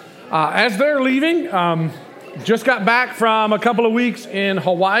As they're leaving, just got back from a couple of weeks in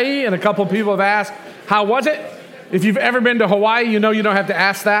Hawaii, and a couple of people have asked, how was it? If you've ever been to Hawaii, you know you don't have to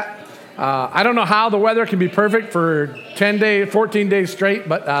ask that. I don't know how the weather can be perfect for 14 days straight,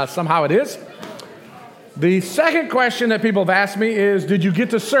 but somehow it is. The second question that people have asked me is, did you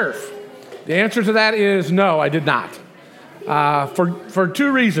get to surf? The answer to that is no, I did not. For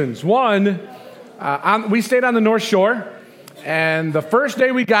two reasons. One, we stayed on the North Shore, and the first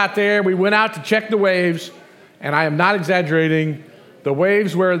day we got there, we went out to check the waves, and I am not exaggerating. The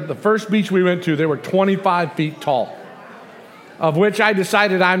waves were the first beach we went to, they were 25 feet tall, of which I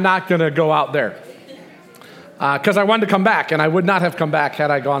decided I'm not going to go out there because I wanted to come back, and I would not have come back had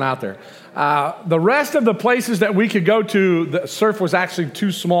I gone out there. The rest of the places that we could go to, the surf was actually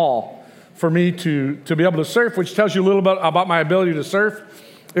too small for me to be able to surf, which tells you a little bit about my ability to surf.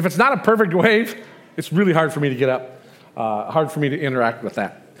 If it's not a perfect wave, it's really hard for me to get up, hard for me to interact with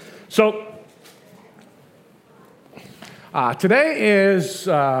that. So today is,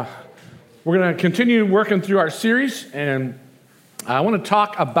 we're going to continue working through our series, and I want to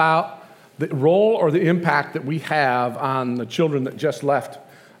talk about the role or the impact that we have on the children that just left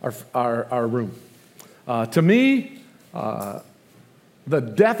our room. To me, the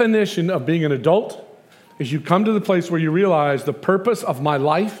definition of being an adult is you come to the place where you realize the purpose of my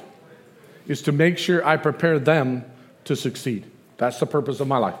life is to make sure I prepare them to succeed. That's the purpose of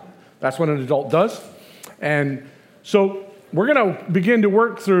my life. That's what an adult does. And so we're going to begin to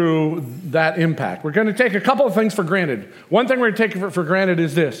work through that impact. We're going to take a couple of things for granted. One thing we're going to take for granted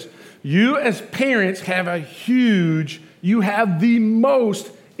is this. You as parents have you have the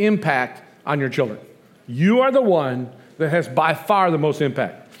most impact on your children. You are the one that has by far the most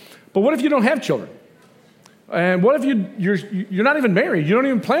impact. But what if you don't have children? And what if you're not even married? You don't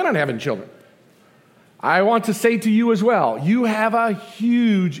even plan on having children? I want to say to you as well, you have a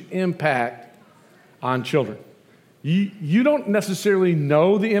huge impact on children. You don't necessarily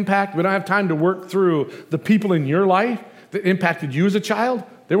know the impact. We don't have time to work through the people in your life that impacted you as a child.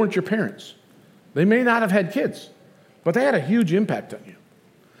 They weren't your parents. They may not have had kids, but they had a huge impact on you.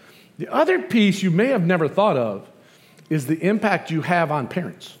 The other piece you may have never thought of is the impact you have on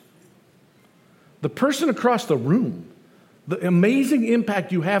parents. The person across the room, the amazing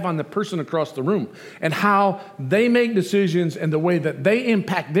impact you have on the person across the room and how they make decisions and the way that they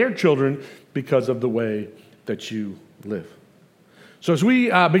impact their children because of the way that you live. So as we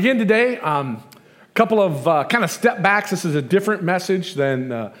begin today, a couple of kind of step backs. This is a different message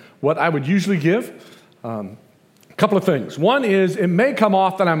than what I would usually give. A couple of things. One is it may come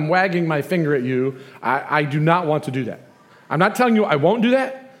off that I'm wagging my finger at you. I do not want to do that. I'm not telling you I won't do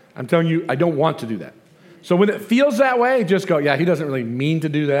that. I'm telling you I don't want to do that. So when it feels that way, just go, yeah, he doesn't really mean to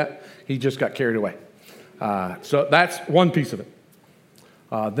do that. He just got carried away. So that's one piece of it.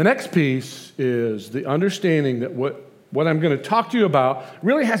 The next piece is the understanding that what I'm going to talk to you about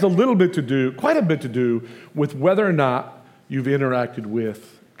really has quite a bit to do with whether or not you've interacted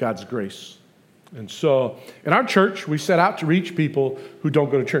with God's grace. And so in our church, we set out to reach people who don't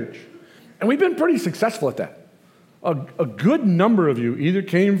go to church. And we've been pretty successful at that. A good number of you either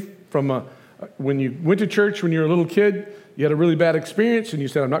came from when you went to church when you were a little kid, you had a really bad experience and you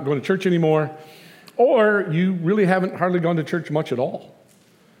said, I'm not going to church anymore, or you really haven't hardly gone to church much at all.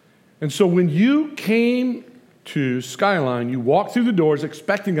 And so when you came to Skyline, you walked through the doors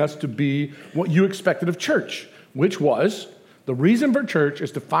expecting us to be what you expected of church, which was the reason for church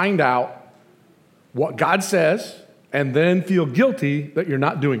is to find out what God says and then feel guilty that you're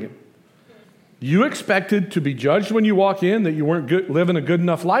not doing it. You expected to be judged when you walk in, that you weren't living a good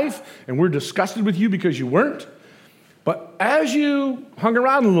enough life, and we're disgusted with you because you weren't. But as you hung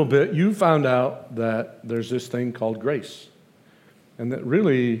around a little bit, you found out that there's this thing called grace. And that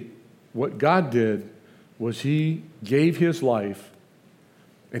really what God did was he gave his life,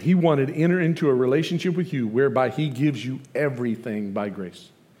 and he wanted to enter into a relationship with you whereby he gives you everything by grace.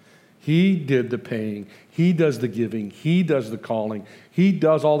 He did the paying. He does the giving. He does the calling. He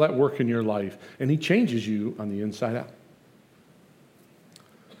does all that work in your life, and he changes you on the inside out.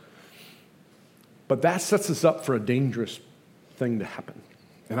 But that sets us up for a dangerous thing to happen.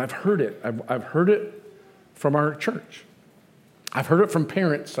 And I've heard it. I've heard it from our church. I've heard it from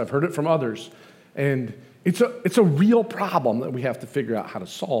parents. I've heard it from others. And it's a real problem that we have to figure out how to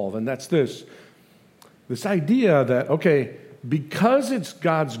solve, and that's this idea that, okay, because it's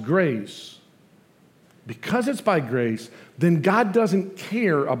God's grace, because it's by grace, then God doesn't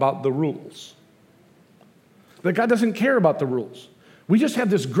care about the rules. That God doesn't care about the rules. We just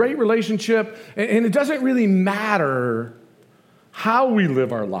have this great relationship, and it doesn't really matter how we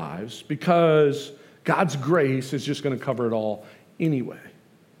live our lives because God's grace is just going to cover it all anyway.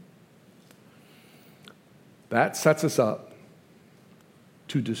 that sets us up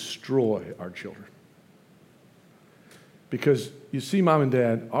to destroy our children. Because you see, Mom and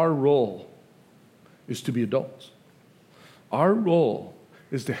Dad, our role is to be adults. Our role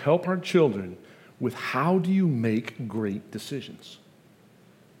is to help our children with how do you make great decisions.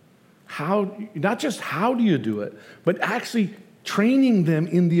 Not just how do you do it, but actually training them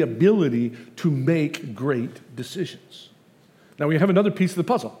in the ability to make great decisions. Now we have another piece of the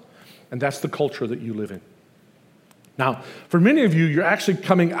puzzle, and that's the culture that you live in. Now, for many of you, you're actually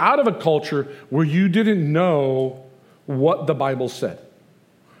coming out of a culture where you didn't know what the Bible said.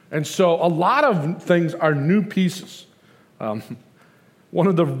 And so a lot of things are new pieces. One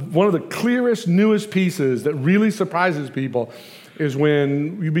of the clearest, newest pieces that really surprises people is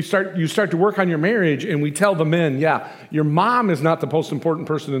when you start to work on your marriage and we tell the men, yeah, your mom is not the most important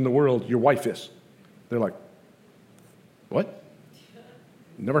person in the world, your wife is. They're like, what?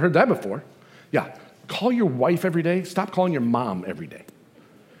 Never heard that before. Yeah, call your wife every day. Stop calling your mom every day.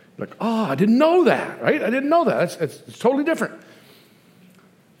 Like, oh, I didn't know that, right? I didn't know that. It's totally different.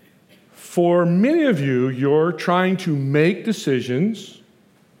 For many of you, you're trying to make decisions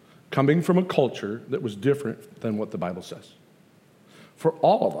coming from a culture that was different than what the Bible says. For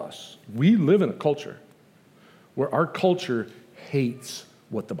all of us, we live in a culture where our culture hates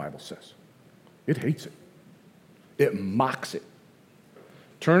what the Bible says. It hates it. It mocks it.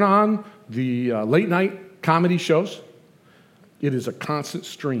 Turn on the late night comedy shows. It is a constant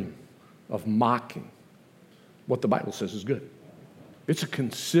stream of mocking what the Bible says is good. It's a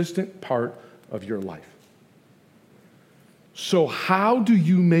consistent part of your life. So how do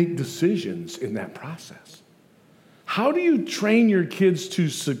you make decisions in that process? How do you train your kids to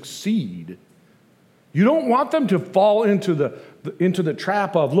succeed? You don't want them to fall into the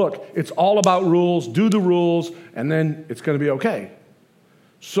trap of, look, it's all about rules, do the rules, and then it's going to be okay.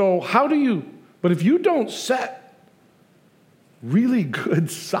 So but if you don't set really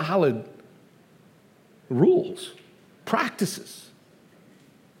good, solid rules, practices,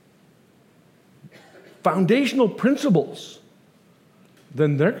 foundational principles,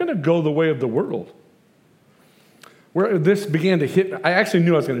 then they're going to go the way of the world. Where this began to hit, I actually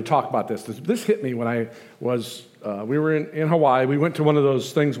knew I was going to talk about this. This hit me when I was, we were in Hawaii. We went to one of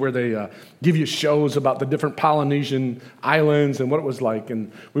those things where they give you shows about the different Polynesian islands and what it was like.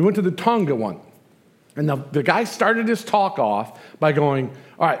 And we went to the Tonga one. And the guy started his talk off by going,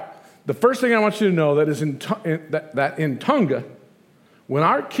 all right, the first thing I want you to know that is that in Tonga, when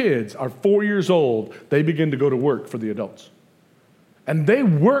our kids are 4 years old, they begin to go to work for the adults. And they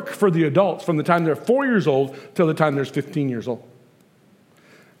work for the adults from the time they're 4 years old till the time they're 15 years old.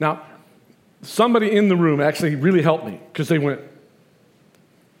 Now, somebody in the room actually really helped me because they went,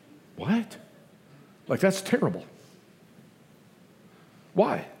 what? Like, that's terrible.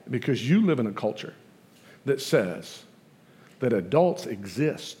 Why? Because you live in a culture that says that adults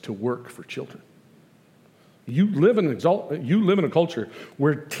exist to work for children. You live in a culture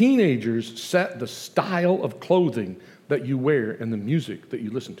where teenagers set the style of clothing that you wear and the music that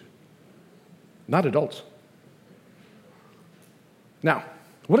you listen to, not adults. Now,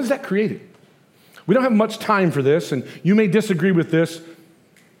 what has that created? We don't have much time for this, and you may disagree with this.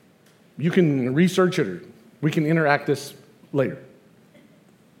 You can research it, or we can interact this later.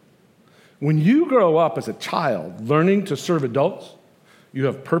 When you grow up as a child learning to serve adults, you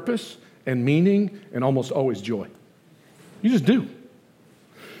have purpose and meaning and almost always joy. You just do.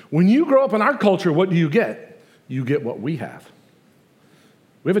 When you grow up in our culture, what do you get? You get what we have.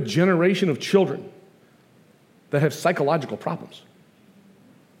 We have a generation of children that have psychological problems,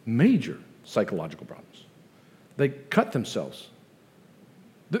 major psychological problems. They cut themselves.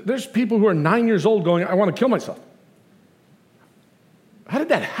 There's people who are 9 years old going, I want to kill myself. How did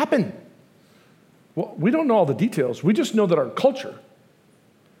that happen? Well, we don't know all the details. We just know that our culture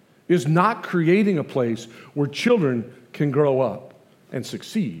is not creating a place where children can grow up and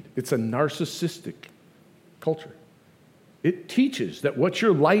succeed. It's a narcissistic culture. It teaches that what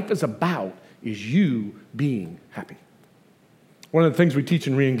your life is about is you being happy. One of the things we teach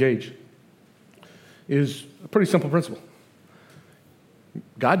in Reengage is a pretty simple principle.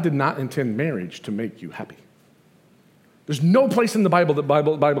 God did not intend marriage to make you happy. There's no place in the Bible that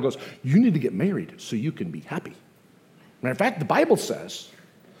Bible goes, you need to get married so you can be happy. Matter of fact, the Bible says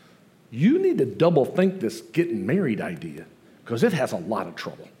you need to double think this getting married idea because it has a lot of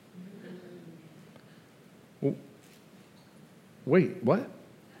trouble. Wait, what?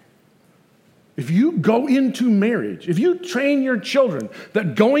 If you go into marriage, if you train your children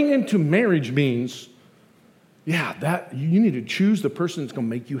that going into marriage means, that you need to choose the person that's going to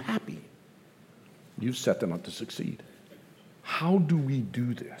make you happy, you've set them up to succeed. How do we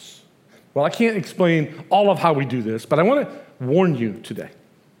do this? Well, I can't explain all of how we do this, but I want to warn you today.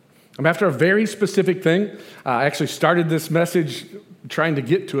 I'm after a very specific thing. I actually started this message trying to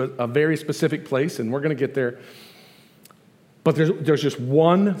get to a very specific place, and we're going to get there. But there's just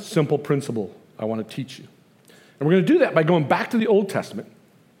one simple principle I want to teach you. And we're going to do that by going back to the Old Testament.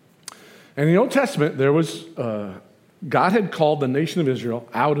 And in the Old Testament, there was, God had called the nation of Israel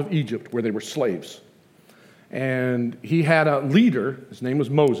out of Egypt, where they were slaves. And he had a leader, his name was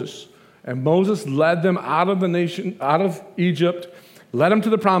Moses, and Moses led them out of the nation, out of Egypt, led them to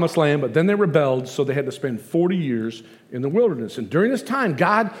the promised land, but then they rebelled, so they had to spend 40 years in the wilderness. And during this time,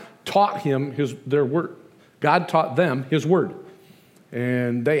 God taught him their word. God taught them his word.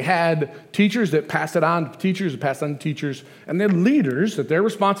 And they had teachers that passed it on to teachers, that passed it on to teachers, and then leaders that their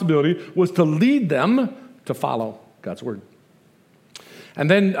responsibility was to lead them to follow God's word. And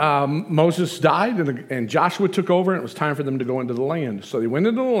then Moses died, and Joshua took over, and it was time for them to go into the land. So they went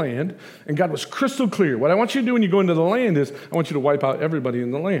into the land, and God was crystal clear. What I want you to do when you go into the land is I want you to wipe out everybody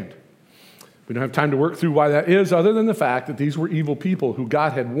in the land. We don't have time to work through why that is, other than the fact that these were evil people who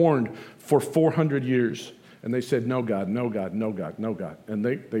God had warned for 400 years. And they said, no, God, no, God, no, God, no, God. And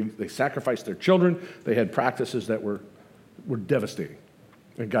they sacrificed their children. They had practices that were devastating.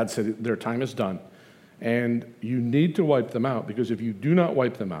 And God said, their time is done. And you need to wipe them out, because if you do not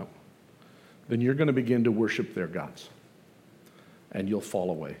wipe them out, then you're going to begin to worship their gods. And you'll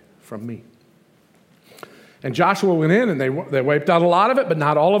fall away from me. And Joshua went in, and they wiped out a lot of it, but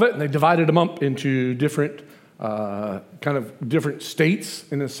not all of it. And they divided them up into different different states,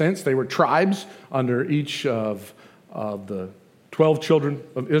 in a sense. They were tribes under each of the 12 children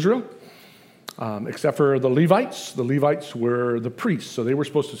of Israel, except for the Levites. The Levites were the priests, so they were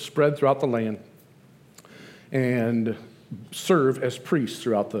supposed to spread throughout the land and serve as priests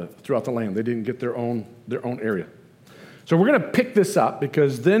throughout the land. They didn't get their own area. So we're going to pick this up,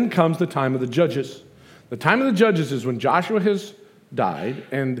 because then comes the time of the judges. The time of the judges is when Joshua has died,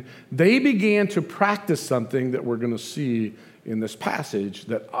 and they began to practice something that we're going to see in this passage,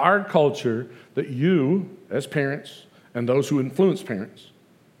 that our culture, that you as parents and those who influence parents,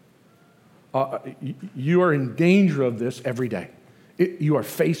 you are in danger of this every day. You are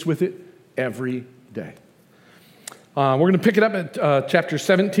faced with it every day. We're going to pick it up at chapter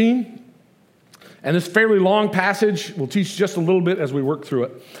 17. And this fairly long passage, we'll teach just a little bit as we work through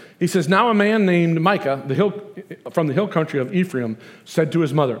it. He says, now a man named Micah, from the hill country of Ephraim, said to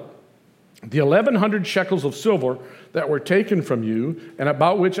his mother, the 1,100 shekels of silver that were taken from you, and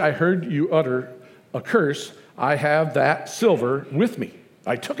about which I heard you utter a curse, I have that silver with me.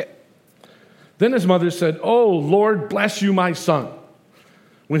 I took it. Then his mother said, oh, Lord, bless you, my son.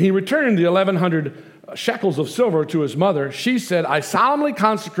 When he returned the 1,100 shekels of silver to his mother, she said, I solemnly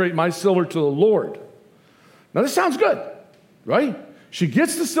consecrate my silver to the Lord. Now this sounds good, right? She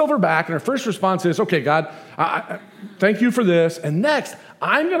gets the silver back, and her first response is, okay, God, I thank you for this. And next,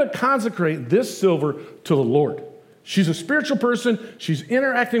 I'm going to consecrate this silver to the Lord. She's a spiritual person. She's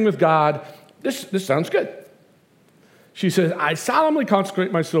interacting with God. This sounds good. She says, I solemnly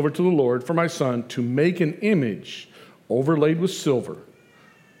consecrate my silver to the Lord for my son to make an image overlaid with silver.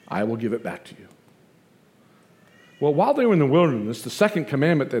 I will give it back to you. Well, while they were in the wilderness, the second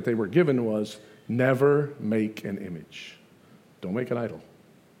commandment that they were given was never make an image. Don't make an idol.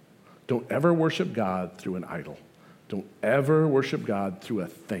 Don't ever worship God through an idol. Don't ever worship God through a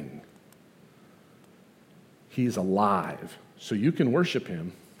thing. He's alive, so you can worship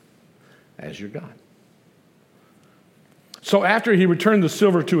him as your God. So after he returned the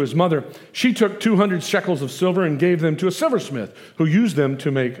silver to his mother, she took 200 shekels of silver and gave them to a silversmith who used them to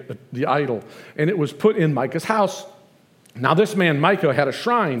make the idol. And it was put in Micah's house. Now this man, Micah, had a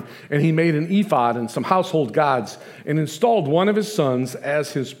shrine, and he made an ephod and some household gods and installed one of his sons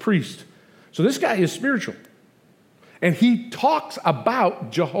as his priest. So this guy is spiritual. And he talks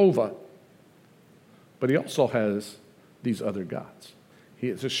about Jehovah. But he also has these other gods.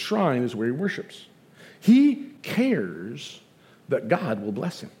 His shrine is where he worships. He cares that God will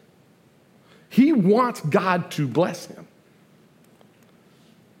bless him. He wants God to bless him.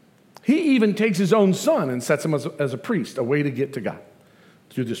 He even takes his own son and sets him as a priest, a way to get to God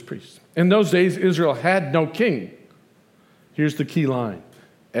through this priest. In those days, Israel had no king. Here's the key line.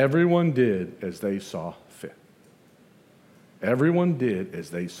 Everyone did as they saw fit. Everyone did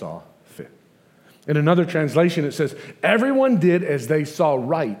as they saw fit. In another translation, it says, everyone did as they saw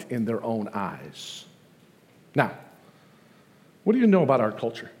right in their own eyes. Now, what do you know about our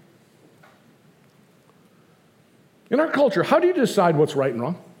culture? In our culture, how do you decide what's right and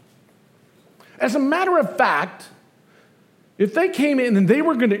wrong? As a matter of fact, if they came in and they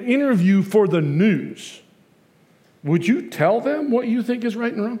were going to interview for the news, would you tell them what you think is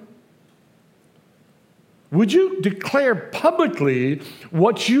right and wrong? Would you declare publicly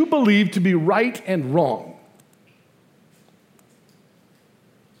what you believe to be right and wrong?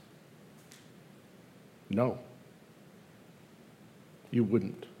 No. You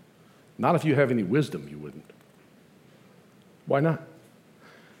wouldn't. Not if you have any wisdom, you wouldn't. Why not?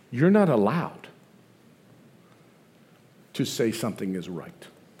 You're not allowed to say something is right.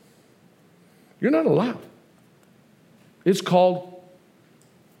 You're not allowed. It's called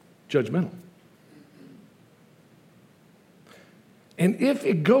judgmental. And if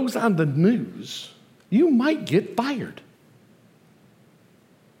it goes on the news, you might get fired.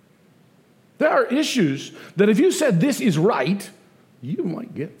 There are issues that if you said this is right, you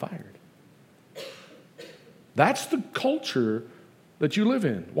might get fired. That's the culture that you live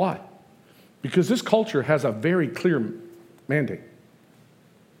in. Why? Because this culture has a very clear mandate.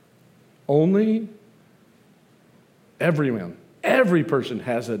 Only every person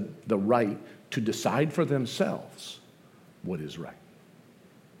has the right to decide for themselves what is right.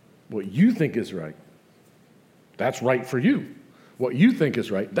 What you think is right, that's right for you. What you think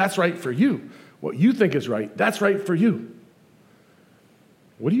is right, that's right for you. What you think is right, that's right for you.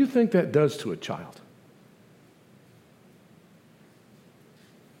 What do you think that does to a child?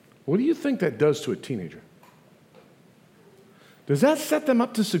 What do you think that does to a teenager? Does that set them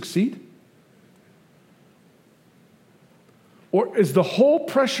up to succeed? Or is the whole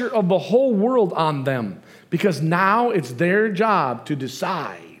pressure of the whole world on them? Because now it's their job to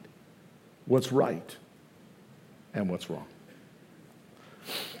decide what's right and what's wrong.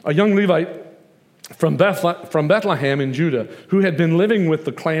 A young Levite from Bethlehem in Judah, who had been living with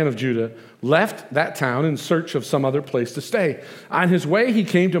the clan of Judah, left that town in search of some other place to stay. On his way, he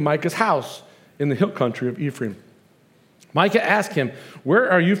came to Micah's house in the hill country of Ephraim. Micah asked him,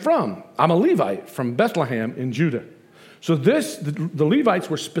 "Where are you from?" "I'm a Levite from Bethlehem in Judah." So the Levites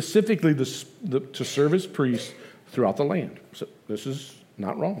were specifically to serve as priests throughout the land. So this is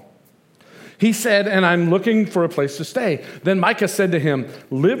not wrong. He said, "And I'm looking for a place to stay." Then Micah said to him,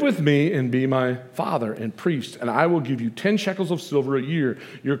 "Live with me and be my father and priest, and I will give you 10 shekels of silver a year,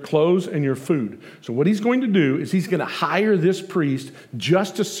 your clothes and your food." So what he's going to do is he's going to hire this priest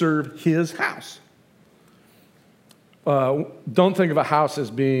just to serve his house. Don't think of a house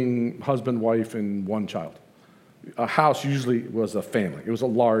as being husband, wife, and one child. A house usually was a family. It was a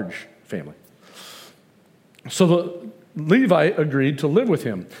large family. So the Levite agreed to live with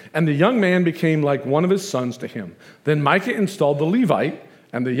him, and the young man became like one of his sons to him. Then Micah installed the Levite,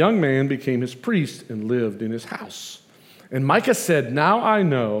 and the young man became his priest and lived in his house. And Micah said, "Now I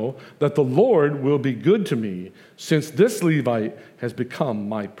know that the Lord will be good to me, since this Levite has become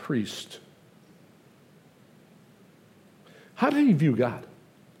my priest." How did he view God?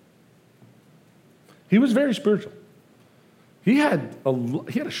 He was very spiritual. He had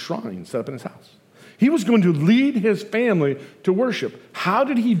a shrine set up in his house. He was going to lead his family to worship. How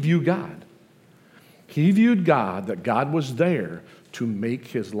did he view God? He viewed God, that God was there to make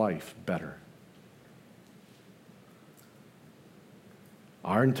his life better.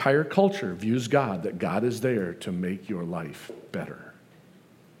 Our entire culture views God, that God is there to make your life better.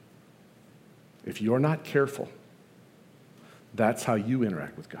 If you're not careful, that's how you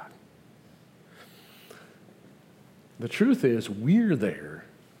interact with God. The truth is, we're there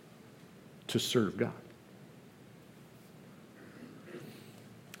to serve God.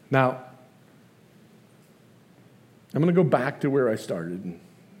 Now, I'm going to go back to where I started.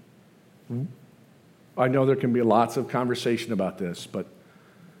 I know there can be lots of conversation about this, but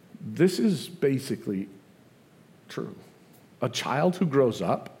this is basically true. A child who grows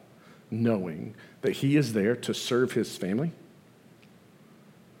up knowing that he is there to serve his family.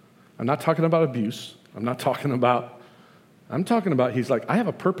 I'm not talking about abuse. I'm talking about he's like, I have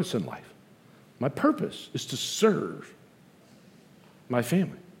a purpose in life. My purpose is to serve my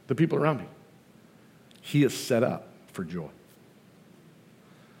family, the people around me. He is set up for joy.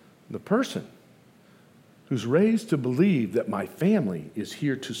 The person who's raised to believe that my family is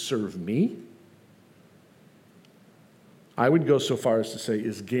here to serve me, I would go so far as to say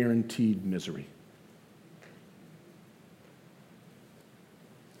is guaranteed misery.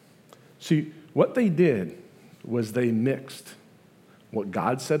 See, what they did was they mixed what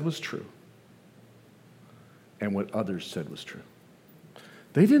God said was true and what others said was true.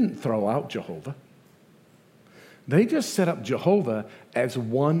 They didn't throw out Jehovah. They just set up Jehovah as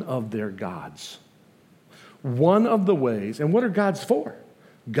one of their gods. One of the ways, and what are gods for?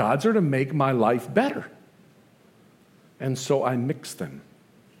 Gods are to make my life better. And so I mix them.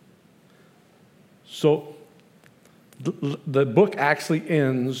 So the book actually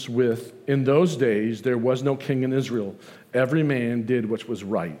ends with, in those days, there was no king in Israel. Every man did what was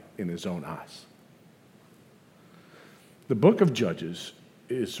right in his own eyes. The book of Judges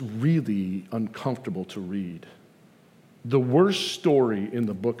is really uncomfortable to read. The worst story in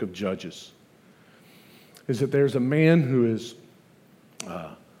the book of Judges is that there's a man who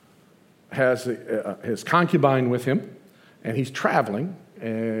has his concubine with him, and he's traveling,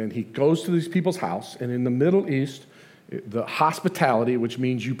 and he goes to these people's house, and in the Middle East, the hospitality, which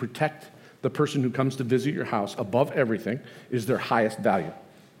means you protect the person who comes to visit your house above everything, is their highest value.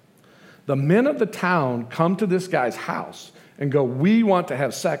 The men of the town come to this guy's house and go, we want to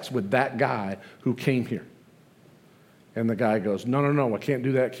have sex with that guy who came here. And the guy goes, no, I can't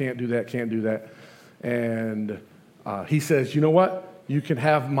do that, can't do that, can't do that. And he says, you know what? You can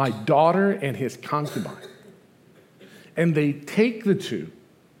have my daughter and his concubine. And they take the two,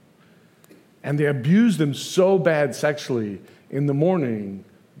 and they abuse them so bad sexually. In the morning,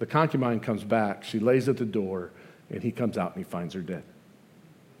 the concubine comes back, she lays at the door, and he comes out and he finds her dead.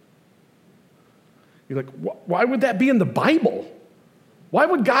 You're like, why would that be in the Bible? Why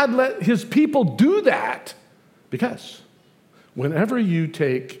would God let his people do that? Because whenever you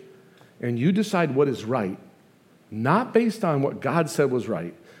take and you decide what is right, not based on what God said was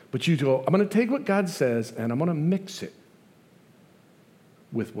right, but you go, I'm going to take what God says and I'm going to mix it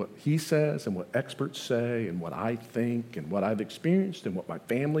with what he says and what experts say and what I think and what I've experienced and what my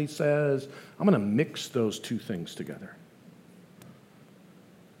family says. I'm going to mix those two things together.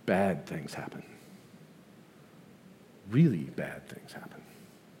 Bad things happen. Really bad things happen.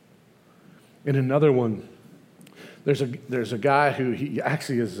 In another one, there's a guy who he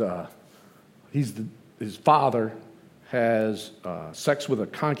actually is, his father has sex with a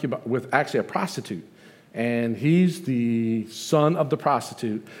concubine, with actually a prostitute. And he's the son of the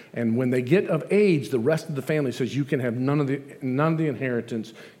prostitute. And when they get of age, the rest of the family says, you can have none of the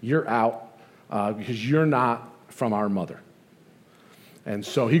inheritance. You're out because you're not from our mother. And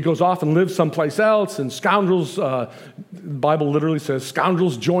so he goes off and lives someplace else, and scoundrels, the Bible literally says,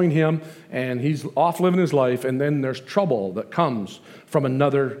 scoundrels join him, and he's off living his life, and then there's trouble that comes from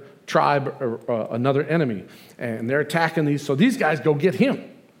another tribe or another enemy, and they're attacking these. So these guys go get him.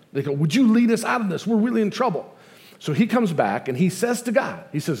 They go, would you lead us out of this? We're really in trouble. So he comes back, and he says to God,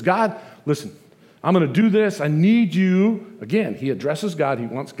 he says, God, listen, I'm going to do this. I need you. Again, he addresses God. He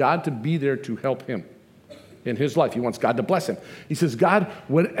wants God to be there to help him in his life. He wants God to bless him. He says, God,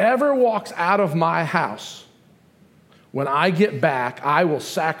 whatever walks out of my house, when I get back, I will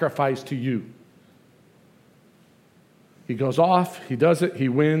sacrifice to you. He goes off, he does it, he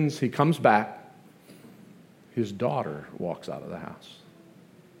wins, he comes back. His daughter walks out of the house.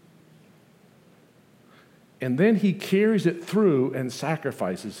 And then he carries it through and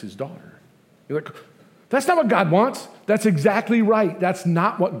sacrifices his daughter. You're like, that's not what God wants. That's exactly right. That's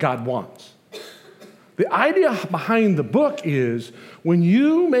not what God wants. The idea behind the book is when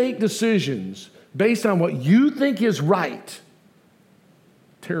you make decisions based on what you think is right,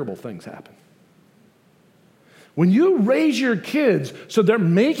 terrible things happen. When you raise your kids so they're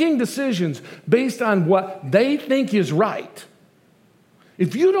making decisions based on what they think is right,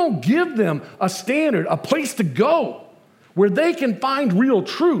 if you don't give them a standard, a place to go where they can find real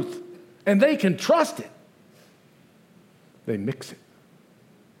truth and they can trust it, they mix it.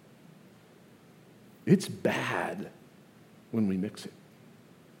 It's bad when we mix it.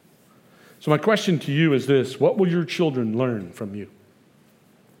 So my question to you is this: what will your children learn from you?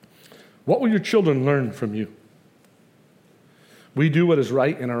 What will your children learn from you? We do what is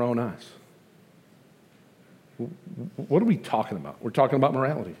right in our own eyes. What are we talking about? We're talking about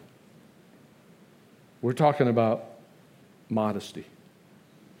morality. We're talking about modesty.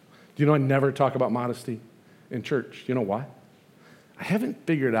 Do you know I never talk about modesty in church? You know why? I haven't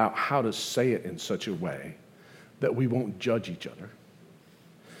figured out how to say it in such a way that we won't judge each other.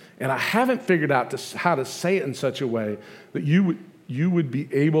 And I haven't figured out how to say it in such a way that you would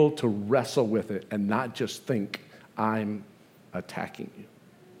be able to wrestle with it and not just think I'm attacking you.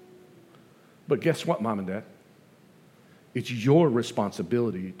 But guess what, Mom and Dad? It's your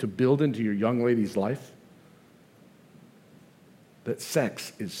responsibility to build into your young lady's life that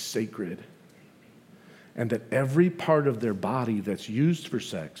sex is sacred and that every part of their body that's used for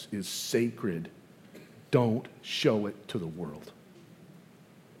sex is sacred. Don't show it to the world.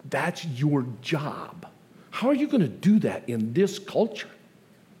 That's your job. How are you going to do that in this culture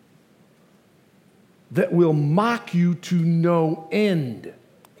that will mock you to no end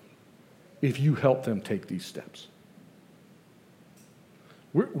if you help them take these steps?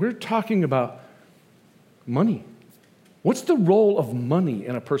 We're talking about money. What's the role of money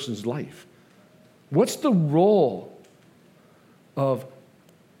in a person's life? What's the role of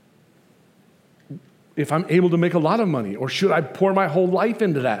if I'm able to make a lot of money, or should I pour my whole life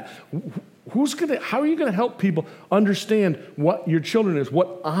into that? How are you going to help people understand what your children is,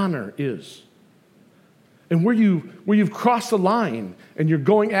 what honor is? And where you've crossed the line and you're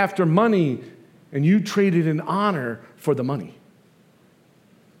going after money and you traded in honor for the money.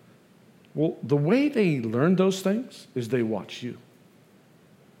 Well, the way they learn those things is they watch you.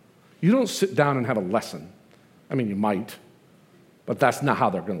 You don't sit down and have a lesson. I mean, you might, but that's not how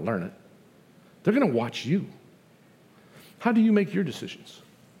they're going to learn it. They're going to watch you. How do you make your decisions?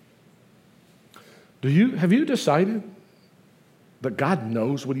 Have you decided that God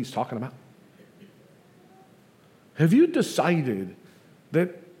knows what he's talking about? Have you decided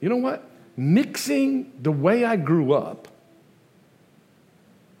that, you know what, mixing the way I grew up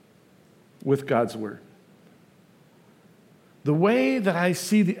with God's word, the way that I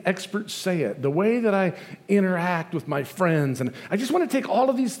see the experts say it, the way that I interact with my friends, and I just want to take all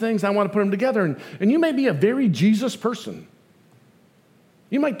of these things, I want to put them together, and you may be a very Jesus person.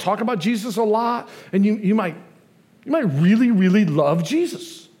 You might talk about Jesus a lot, and you might really, really love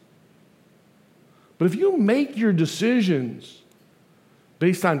Jesus. But if you make your decisions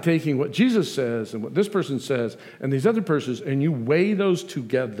based on taking what Jesus says and what this person says and these other persons, and you weigh those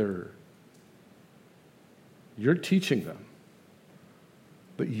together, you're teaching them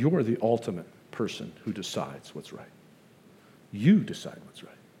that you're the ultimate person who decides what's right. You decide what's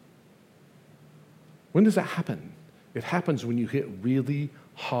right. When does that happen? It happens when you hit really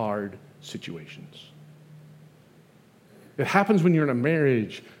hard situations. It happens when you're in a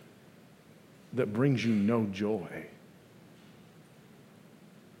marriage that brings you no joy.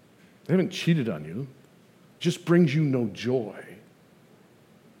 They haven't cheated on you, just brings you no joy.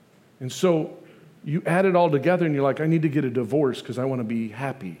 And so you add it all together and you're like, I need to get a divorce because I want to be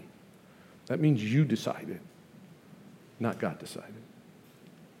happy. That means you decided, not God decided.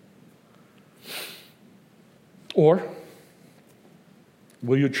 Or,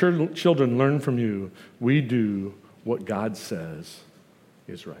 will your children learn from you? We do what God says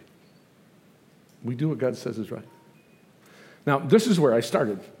is right. We do what God says is right. Now, this is where I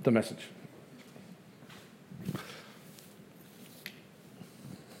started the message.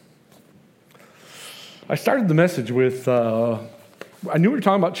 I started the message with, I knew we were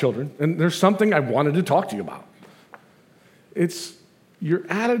talking about children, and there's something I wanted to talk to you about. It's your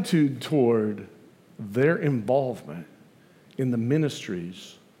attitude toward their involvement in the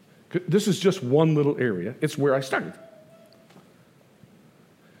ministries. This is just one little area. It's where I started.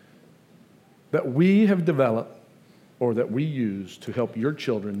 That we have developed or that we use to help your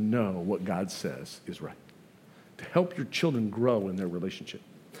children know what God says is right. To help your children grow in their relationship.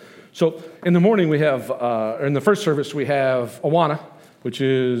 So in the morning we have, in the first service we have Awana, which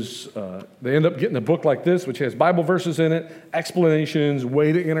is, they end up getting a book like this, which has Bible verses in it, explanations,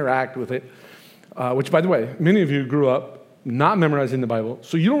 way to interact with it, which, by the way, many of you grew up not memorizing the Bible,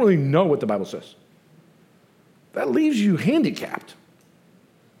 so you don't really know what the Bible says. That leaves you handicapped.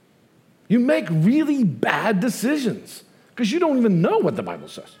 You make really bad decisions because you don't even know what the Bible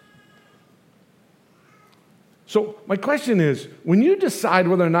says. So my question is, when you decide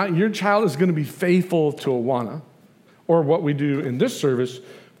whether or not your child is going to be faithful to Awana, or what we do in this service,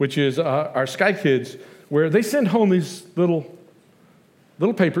 which is our Sky Kids, where they send home these little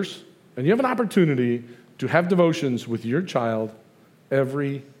papers, and you have an opportunity to have devotions with your child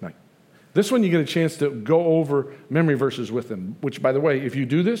every night. This one, you get a chance to go over memory verses with them, which, by the way, if you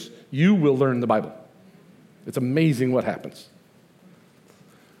do this, you will learn the Bible. It's amazing what happens.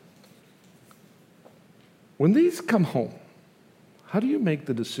 When these come home, how do you make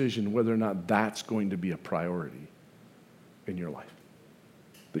the decision whether or not that's going to be a priority in your life?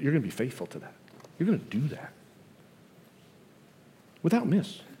 That you're going to be faithful to that. You're going to do that without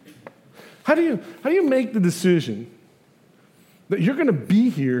miss. How do you make the decision that you're going to be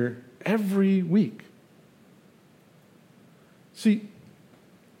here every week? See,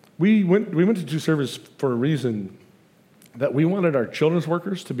 we went to do service for a reason, that we wanted our children's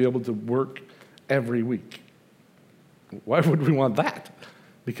workers to be able to work every week. Why would we want that?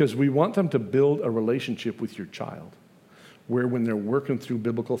 Because we want them to build a relationship with your child where when they're working through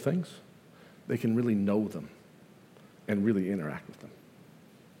biblical things, they can really know them and really interact with them.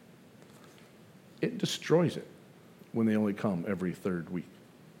 It destroys it when they only come every third week,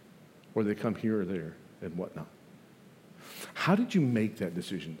 or they come here or there and whatnot. How did you make that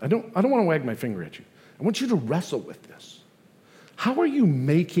decision? I don't want to wag my finger at you. I want you to wrestle with this. How are you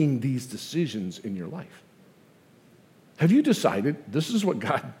making these decisions in your life? Have you decided this is what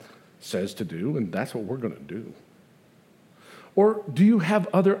God says to do and that's what we're going to do? Or do you have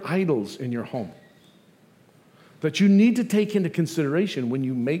other idols in your home that you need to take into consideration when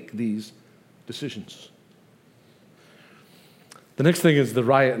you make these decisions? The next thing is the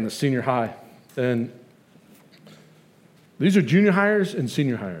riot in the senior high. And these are junior hires and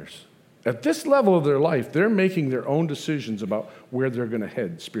senior hires. At this level of their life, they're making their own decisions about where they're going to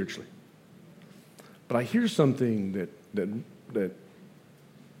head spiritually. But I hear something that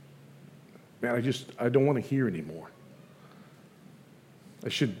man, I don't want to hear anymore. I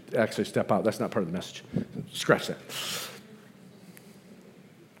should actually step out. That's not part of the message. Scratch that.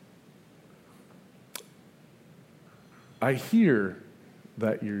 I hear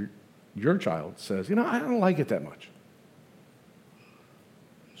that your child says, I don't like it that much.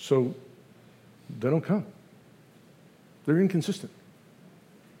 So they don't come. They're inconsistent.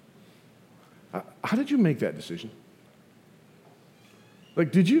 How did you make that decision?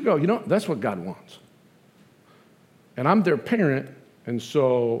 Like, did you go, that's what God wants? And I'm their parent, and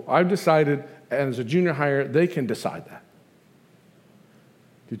so I've decided, as a junior hire, they can decide that.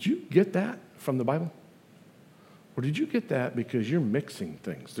 Did you get that from the Bible? Or did you get that because you're mixing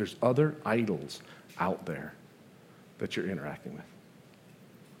things? There's other idols out there that you're interacting with.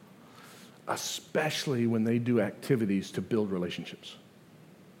 Especially when they do activities to build relationships.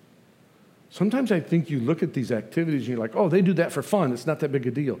 Sometimes I think you look at these activities and you're like, oh, they do that for fun. It's not that big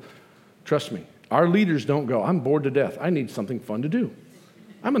a deal. Trust me, our leaders don't go, I'm bored to death. I need something fun to do.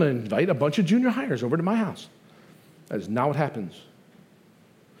 I'm going to invite a bunch of junior hires over to my house. That is not what happens.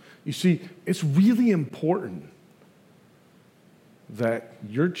 You see, it's really important that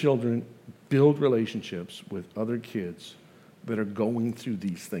your children build relationships with other kids that are going through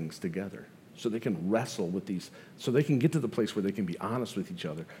these things together, so they can wrestle with these, so they can get to the place where they can be honest with each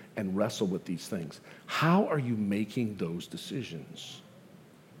other and wrestle with these things. How are you making those decisions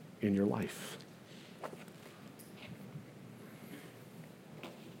in your life?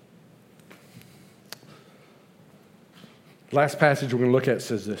 Last passage we're going to look at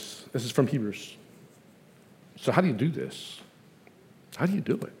says this. This is from Hebrews. So how do you do this? How do you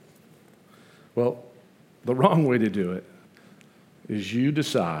do it? Well, the wrong way to do it is you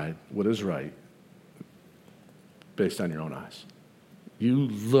decide what is right based on your own eyes. You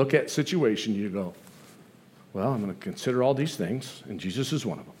look at situation, you go, well, I'm going to consider all these things, and Jesus is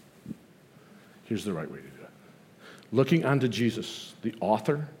one of them. Here's the right way to do it. Looking unto Jesus, the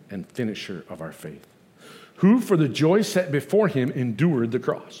author and finisher of our faith, who for the joy set before him endured the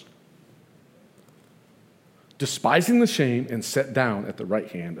cross, despising the shame, and sat down at the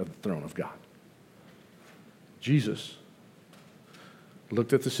right hand of the throne of God. Jesus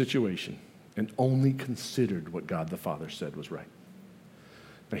looked at the situation and only considered what God the Father said was right.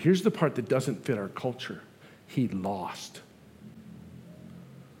 Now here's the part that doesn't fit our culture. He lost.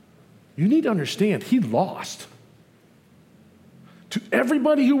 You need to understand, he lost. To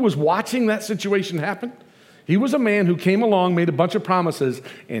everybody who was watching that situation happen, he was a man who came along, made a bunch of promises,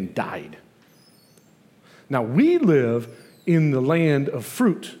 and died. Now, we live in the land of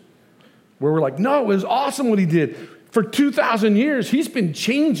fruit, where we're like, no, it was awesome what he did. For 2,000 years, he's been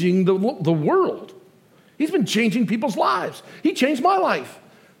changing the world. He's been changing people's lives. He changed my life.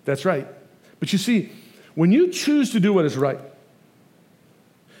 That's right. But you see, when you choose to do what is right,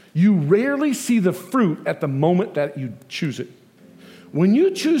 you rarely see the fruit at the moment that you choose it. When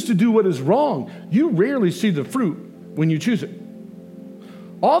you choose to do what is wrong, you rarely see the fruit when you choose it.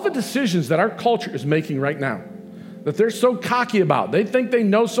 All the decisions that our culture is making right now, that they're so cocky about, they think they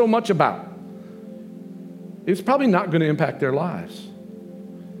know so much about, it's probably not going to impact their lives.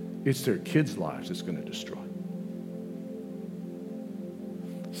 It's their kids' lives it's going to destroy.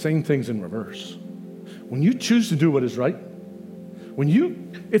 Same things in reverse. When you choose to do what is right,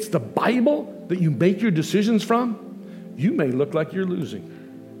 it's the Bible that you make your decisions from, you may look like you're losing.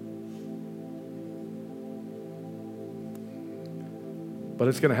 But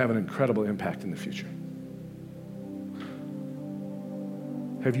it's going to have an incredible impact in the future.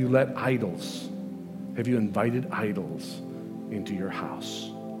 Have you let idols, have you invited idols into your house?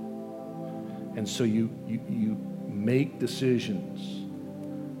 And so you make decisions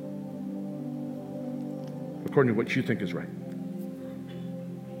according to what you think is right.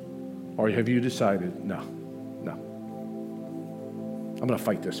 Or have you decided, no, I'm going to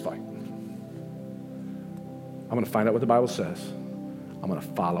fight this fight. I'm going to find out what the Bible says. I'm going to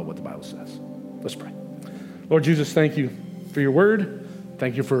follow what the Bible says. Let's pray. Lord Jesus, thank you for your word.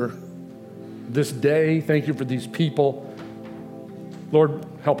 Thank you for this day. Thank you for these people. Lord,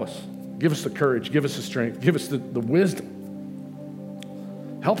 help us. Give us the courage. Give us the strength. Give us the wisdom.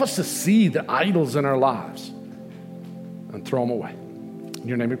 Help us to see the idols in our lives and throw them away. In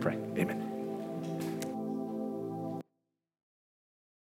your name we pray. Amen.